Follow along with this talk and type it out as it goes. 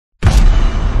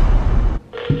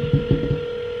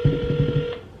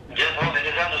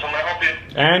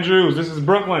Andrews, this is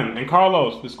Brooklyn and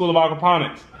Carlos, the School of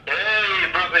Aquaponics.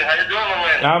 Hey, Brooklyn, how you doing,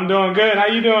 my man? I'm doing good. How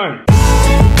you doing?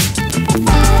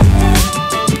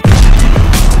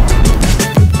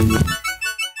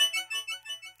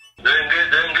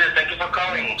 Doing good. Thank you for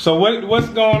calling. So what's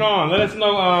going on? Let us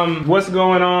know what's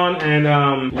going on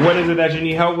and what is it that you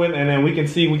need help with, and then we can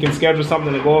schedule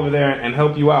something to go over there and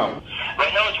help you out.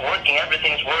 Right now it's working.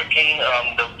 Everything's working.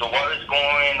 The water's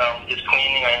going. It's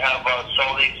cleaning. I have a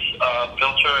Solix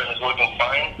filter and it's working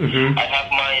fine. Mm-hmm. I have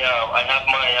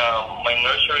my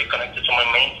nursery connected to my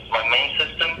main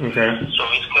system. Okay. So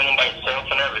it's cleaning by itself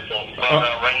and everything. But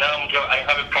right now I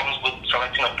have problems with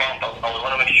selecting a pump. I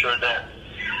want to make sure that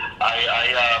I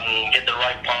get the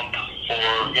right pump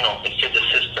for, to fit the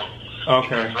system.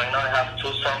 Okay. Because right now I have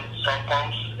two sun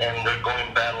pumps and they're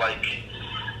going bad like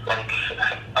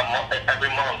a month, every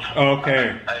month.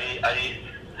 Okay.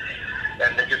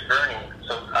 And they're just burning.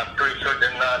 So I'm pretty sure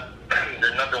they're not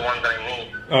the ones that I need.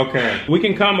 Okay. We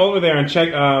can come over there and check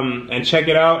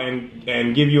it out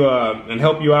and give you and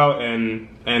help you out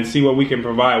and see what we can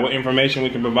provide, what information we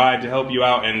can provide to help you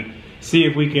out and see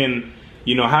if we can,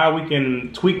 how we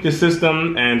can tweak the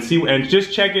system and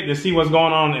just check it to see what's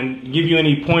going on and give you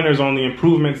any pointers on the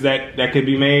improvements that could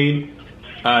be made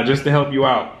just to help you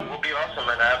out. It will be awesome,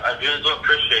 man. I really do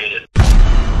appreciate it.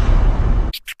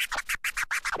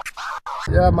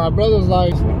 Yeah, my brother's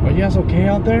like, are you guys okay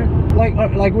out there?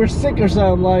 Like we're sick or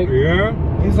something. Like, yeah.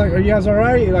 He's like, are you guys all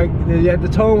right? Like, the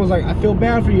tone was like, I feel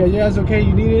bad for you. Are you guys okay?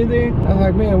 You need anything? I was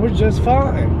like, man, we're just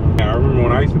fine. Yeah, I remember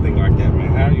when I used to think like that,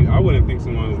 man. I wouldn't think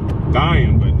someone was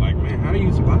dying, but like, man, how do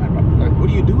you survive? Like, what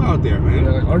do you do out there,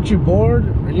 man? Like, aren't you bored?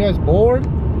 Are you guys bored?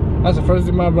 That's the first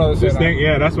thing my brother said.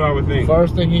 Yeah, that's what I would think.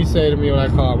 First thing he said to me when I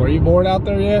called him, are you bored out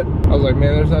there yet? I was like,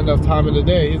 man, there's not enough time in the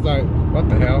day. He's like, what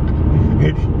the hell?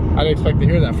 I didn't expect to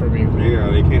hear that from you. Yeah,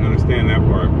 they can't understand that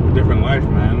part. Different life,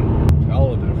 man.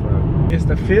 All different. It's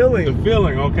the feeling. The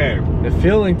feeling, okay. The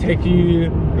feeling take you.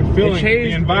 The feeling,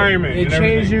 the environment. It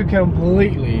changed you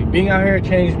completely. Being out here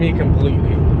changed me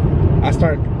completely. I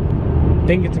started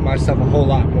thinking to myself a whole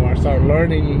lot more. I started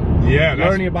learning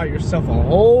about yourself a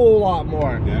whole lot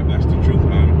more. Yeah, that's the truth,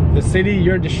 man. The city,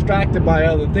 you're distracted by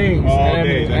other things. All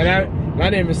day, and I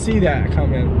didn't even see that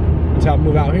coming until I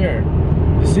moved out here.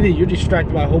 The city, you're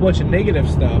distracted by a whole bunch of negative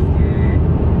stuff.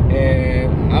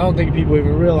 And I don't think people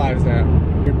even realize that.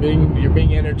 You're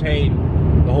being entertained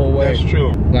the whole way. That's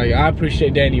true. Like, I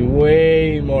appreciate Danny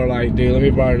way more. Like, dude, let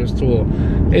me borrow this tool.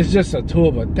 It's just a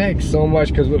tool, but thanks so much,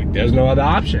 because there's no other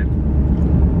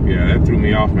option. Yeah, that threw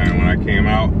me off, man, when I came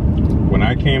out. When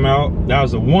I came out, that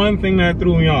was the one thing that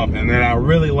threw me off and that I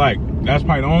really liked. That's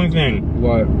probably the only thing.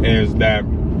 What? Is that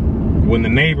when the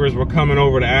neighbors were coming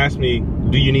over to ask me,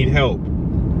 do you need help?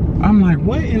 I'm like,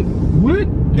 what?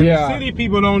 In the city,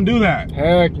 people don't do that.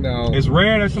 Heck no. It's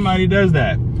rare that somebody does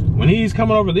that. When he's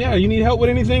coming over, yeah, you need help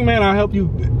with anything, man? I'll help you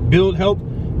help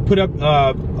put up,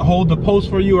 hold the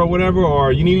post for you or whatever,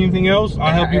 or you need anything else?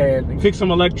 I'll help you fix some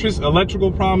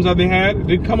electrical problems that they had.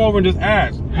 They'd come over and just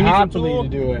ask. Happily to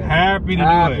do it. Happy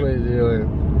to do it.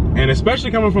 And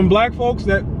especially coming from black folks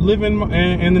that live in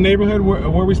the neighborhood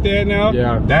where we stay at now,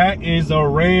 yeah, that is a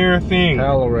rare thing.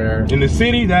 Hella rare. In the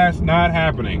city, that's not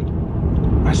happening.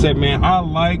 I said, man, I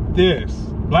like this.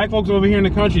 Black folks over here in the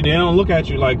country, they don't look at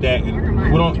you like that. We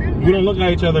don't look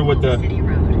at each other with the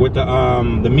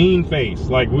mean face,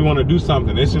 like we want to do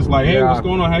something. It's just like, hey, what's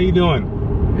going on? How you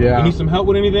doing? Yeah. You need some help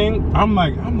with anything? I'm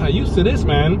like, I'm not used to this,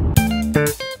 man.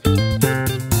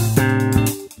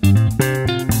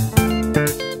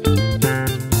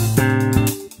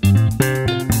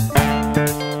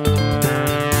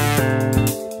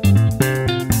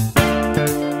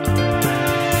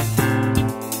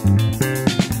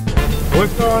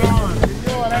 What's going on? How you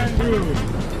doing, Andrew?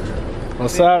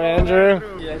 What's up, Andrew?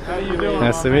 Yes, how you doing?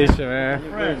 Nice to meet you, man.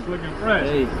 Fresh, looking fresh.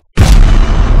 Hey.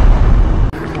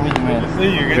 Good to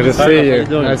see you. Good to see you.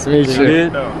 Nice to meet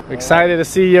you. Excited to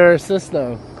see your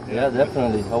sister. Yeah,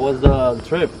 definitely. How was the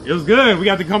trip? It was good. We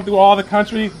got to come through all the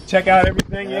country, check out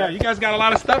everything. Yeah, you guys got a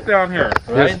lot of stuff down here.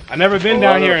 Right? I never been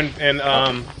down here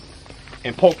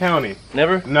in Polk County.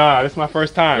 Never? Nah, this is my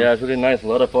first time. Yeah, it's really nice. A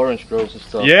lot of orange groves and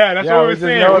stuff. Yeah, that's what we were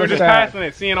seeing. We were just passing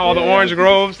it, seeing all the orange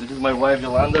groves. This is my wife,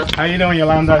 Yolanda. How you doing,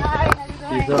 Yolanda?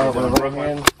 She's one of our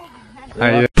hands. How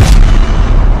you doing?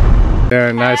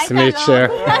 Yeah, nice to meet you.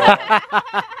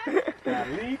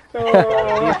 So,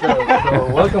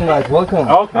 welcome, guys. Welcome.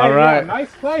 Okay, all right. Yeah,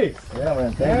 nice place. Yeah,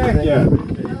 man. Thank you.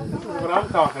 This is what I'm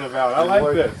talking about. I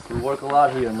like this. We work a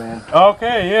lot here, man.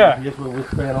 Okay, yeah. This is where we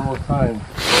spend all the time.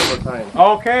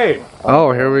 Okay.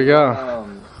 Oh, here we go.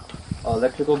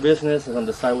 Electrical business, and on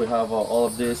the side we have all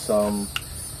of this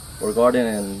our garden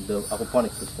and the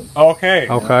aquaponics system. Okay.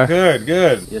 Okay. Good,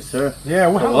 good. Yes, sir. Yeah,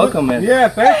 well, So welcome, man. Yeah,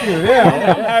 thank you.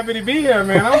 Yeah, I'm happy to be here,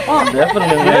 man. I'm pumped.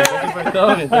 Definitely, man. Thank you for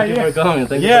coming. Thank you for coming.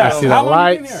 Thank you Yeah. for See coming. the How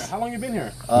long you been lights. here? How long you been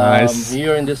here? Nice.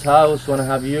 Here in this house,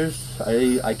 1.5 years.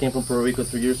 I came from Puerto Rico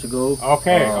 3 years ago.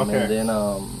 Okay, And okay. then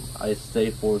I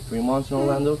stayed for 3 months in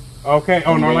Orlando. Okay.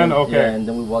 Oh, in And then- Orlando. Okay. Yeah, and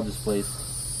then we bought this place.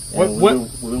 What- And what-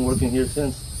 we've been working here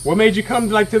since. What made you come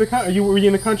like to the country? Were you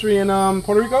in the country in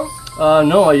Puerto Rico?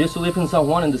 No, I used to live in San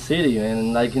Juan in the city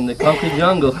and like in the concrete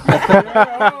jungle.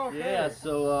 Oh, okay. Yeah,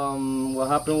 so what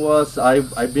happened was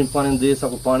I've been planning this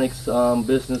aquaponics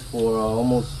business for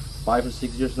almost 5 or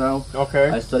 6 years now. Okay.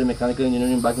 I studied mechanical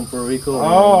engineering back in Puerto Rico. Oh,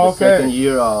 and okay. The second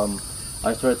year,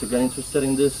 I started to get interested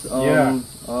in this Yeah.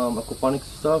 aquaponics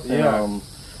stuff, and Yeah.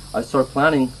 I started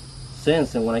planning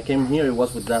since. And when I came here, it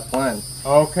was with that plan.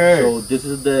 Okay. So this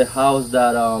is the house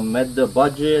that met the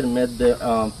budget, met the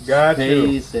Got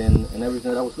space, and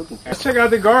everything that I was looking for. Let's check out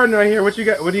the garden right here. What you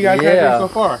got? What do you guys got Yeah. there so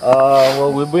far?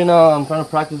 Well, we've been trying to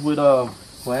practice with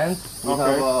plants. We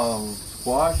Okay. have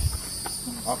squash,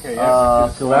 Okay.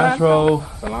 cilantro.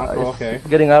 Cilantro. Okay. It's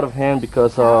getting out of hand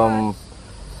because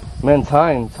man,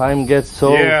 time gets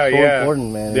so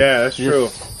important, man. Yeah, that's true.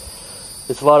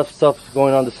 It's a lot of stuff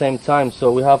going on at the same time.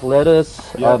 So we have lettuce.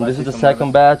 Yeah, I This see is the some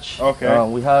second batch. Okay.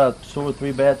 We had 2 or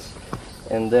 3 beds,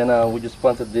 and then we just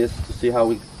planted this to see how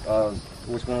we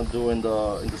was gonna do in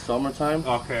the summertime.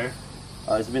 Okay.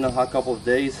 It's been a hot couple of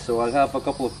days, so I have a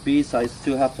couple of peas. I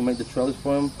still have to make the trellis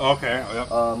for him. Okay. Yep.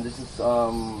 This is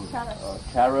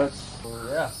carrots.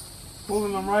 Yeah.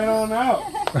 Pulling them right on out.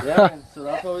 Yeah, so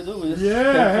that's what we do. We just Yeah.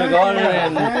 take the heck garden yeah,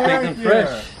 and heck take them yeah,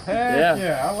 fresh. Heck Yeah.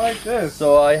 yeah. I like this.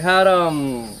 So I had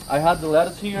the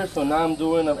lettuce here, so now I'm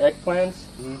doing eggplants.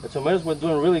 The tomatoes were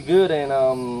doing really good, and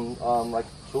like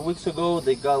 2 weeks ago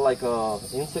they got like a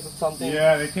insect or something,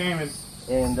 Yeah, they came and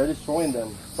and they're destroying them.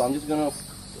 So I'm just gonna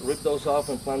rip those off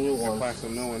and plant new ones. plant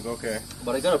some new ones. Okay.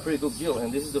 But I got a pretty good deal,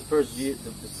 and this is the first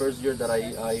year that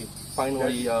I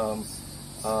finally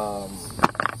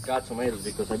got tomatoes,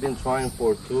 because I've been trying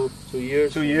for two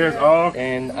years. 2 years. Oh.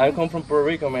 And I come from Puerto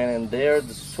Rico, man, and there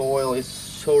the soil is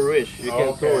so rich. You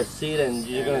can throw a seed and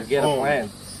you're gonna get a plant.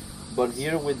 But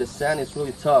here with the sand, it's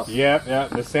really tough. Yep. Yep.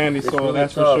 The sandy It's soil. really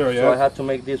That's tough. for sure. So I Yeah. had to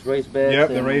make these raised beds. Yep.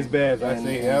 The and- raised beds. I and-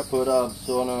 see. and Yep. Put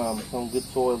some good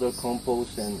soil there,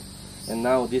 compost, and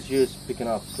now this year is picking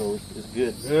up, so it's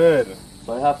good. Good.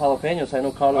 So I have jalapenos. I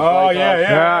know Carlos. Oh like,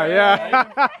 yeah.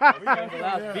 the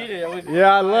last video, we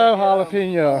Yeah, I love like,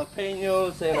 jalapeno.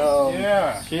 jalapenos and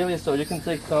Yeah. chili, so you can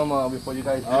take some before you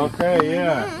guys eat. Okay.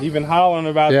 Yeah. Even hollering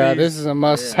about Yeah, these. this is a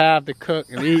must-have to cook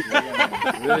and eat.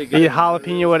 Really good. Eat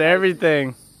jalapeno with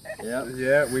everything. Yeah,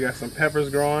 Yeah. We got some peppers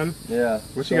growing. yeah.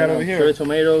 What you got over here? Cherry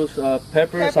tomatoes,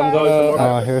 peppers. I'm gonna.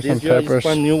 Oh, here's some this year I just peppers.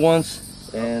 plant new ones,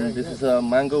 and this is a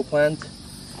mango plant.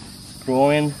 It's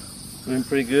growing, doing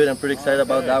pretty good. I'm pretty excited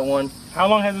about that one. How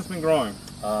long has this been growing?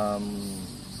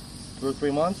 2 or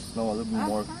 3 months? No, a little bit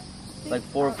more. Like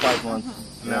 4 or 5 months.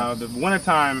 Now the winter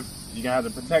time, you're gonna have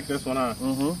to protect this one, huh?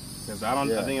 Mm-hmm. Because I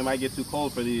Yeah. think it might get too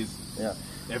cold for these. Yeah.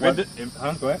 Go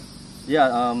ahead.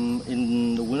 Yeah,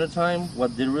 in the wintertime,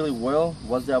 what did really well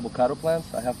was the avocado plants.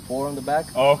 I have 4 on the back,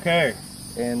 Okay.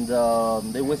 and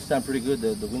they withstand pretty good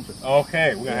the winter.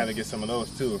 Okay. We're gonna have to get some of those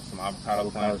too. Some avocado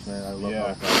plants. Avocados, man, I love Yeah.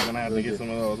 avocados. We're gonna have Really to get good.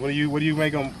 some of those. What do you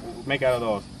make out of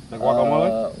those? Like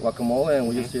guacamole? Guacamole, and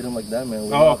we just eat them like that, man.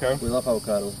 Okay. We love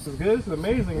avocado. This is good. This is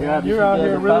amazing, Yeah, man. this You're is out the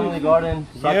here family really. garden.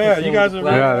 Yeah, practicing you guys with are the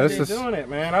really Yeah, plants. this is- doing it,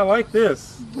 man. I like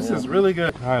this. This Yeah. is really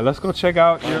good. All right, let's go check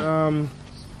out your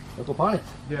Aquaponics.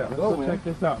 Yeah, let's go, go man. check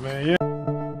this out, man. Yeah.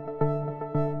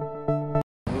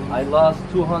 I lost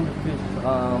 200 fish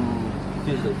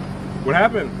Tuesday. What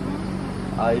happened?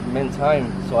 I meant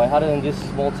time, so I had it in these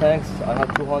small tanks. I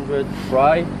had 200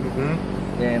 fry,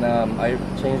 Mm-hmm. and I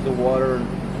changed the water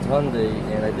Sunday,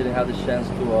 and I didn't have the chance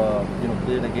to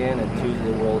clean it again. And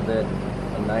Tuesday we're all dead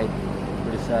at night.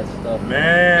 Pretty sad stuff.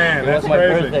 Man, It that's was my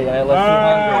crazy. birthday, and I lost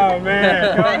Oh 200.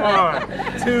 man, come on,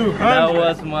 200. That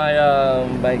was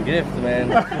my gift, man.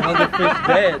 200 fish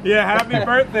dead. Yeah, happy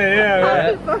birthday.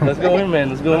 Yeah. Yeah, let's go in, man.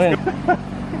 Let's go in.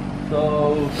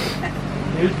 So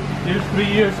here's 3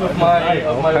 years of my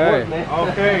Okay. work, man.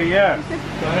 Okay, yeah.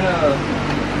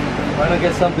 Trying to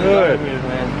get something Good. done here,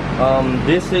 man.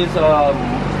 This is a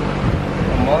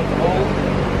month old.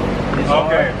 These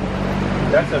Okay,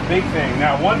 are- that's a big thing.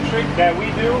 Now, one trick that we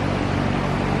do,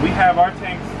 we have our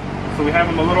tanks, so we have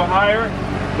them a little higher,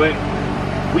 but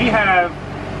we have,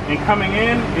 and coming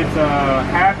in, it's a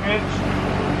 ½ inch,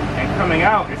 and coming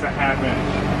out, it's a ½ inch.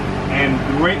 And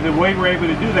the way we're able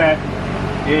to do that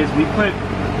is we put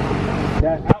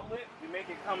that outlet, we make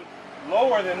it come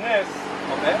lower than this,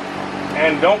 Okay.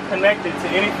 and don't connect it to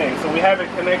anything. So we have it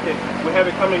connected, we have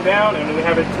it coming down, and then we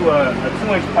have it to a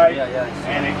 2-inch pipe,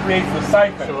 and it creates the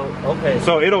siphon. So, okay.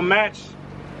 So it'll match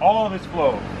all of its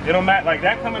flow. It'll match, like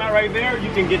that coming out right there, you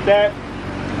can get that.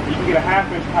 You can get a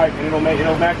 1/2-inch pipe, and it'll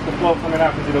match the flow coming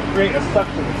out, because it'll create a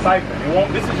suction siphon. It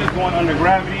won't. This is just going under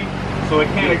gravity, so it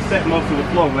can't accept most of the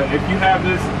flow. But if you have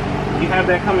this, you have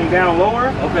that coming down lower,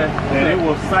 then it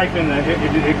will siphon.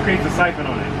 It creates a siphon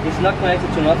on it. It's not connected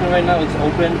to nothing right now. It's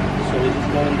open, so it's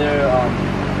just going there.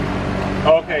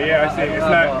 Okay, yeah, I see. It's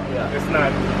not. It's not.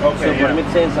 Okay, so, but it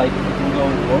makes sense. Like, it can go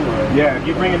lower. Yeah, if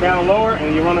you bring it down lower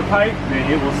and you run a pipe,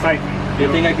 then it will siphon. Do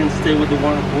you think I can stay with the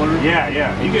 1 1/4?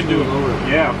 Yeah, you can do it lower.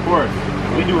 Yeah, of course.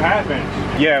 We do 1/2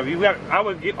 inch. Yeah, I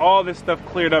would get all this stuff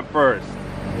cleared up first.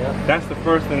 Yeah. That's the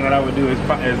first thing that I would do is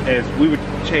we would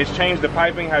change the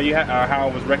piping how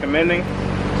I was recommending,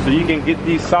 so you can get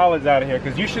these solids out of here,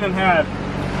 because you shouldn't have.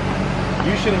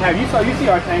 You see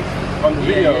our tanks on the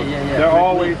video. They're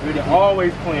always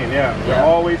clean. Yeah, they're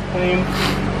always clean,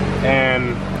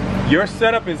 and your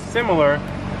setup is similar.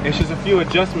 It's just a few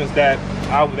adjustments that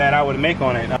I would make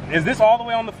on it. Is this all the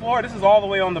way on the floor? This is all the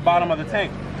way on the bottom of the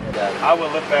tank. I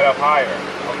would lift that up higher.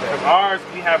 Because ours,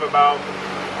 we have about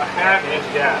a 1/2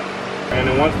 inch gap. And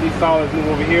then once these solids move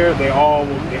over here, they all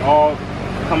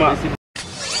come up.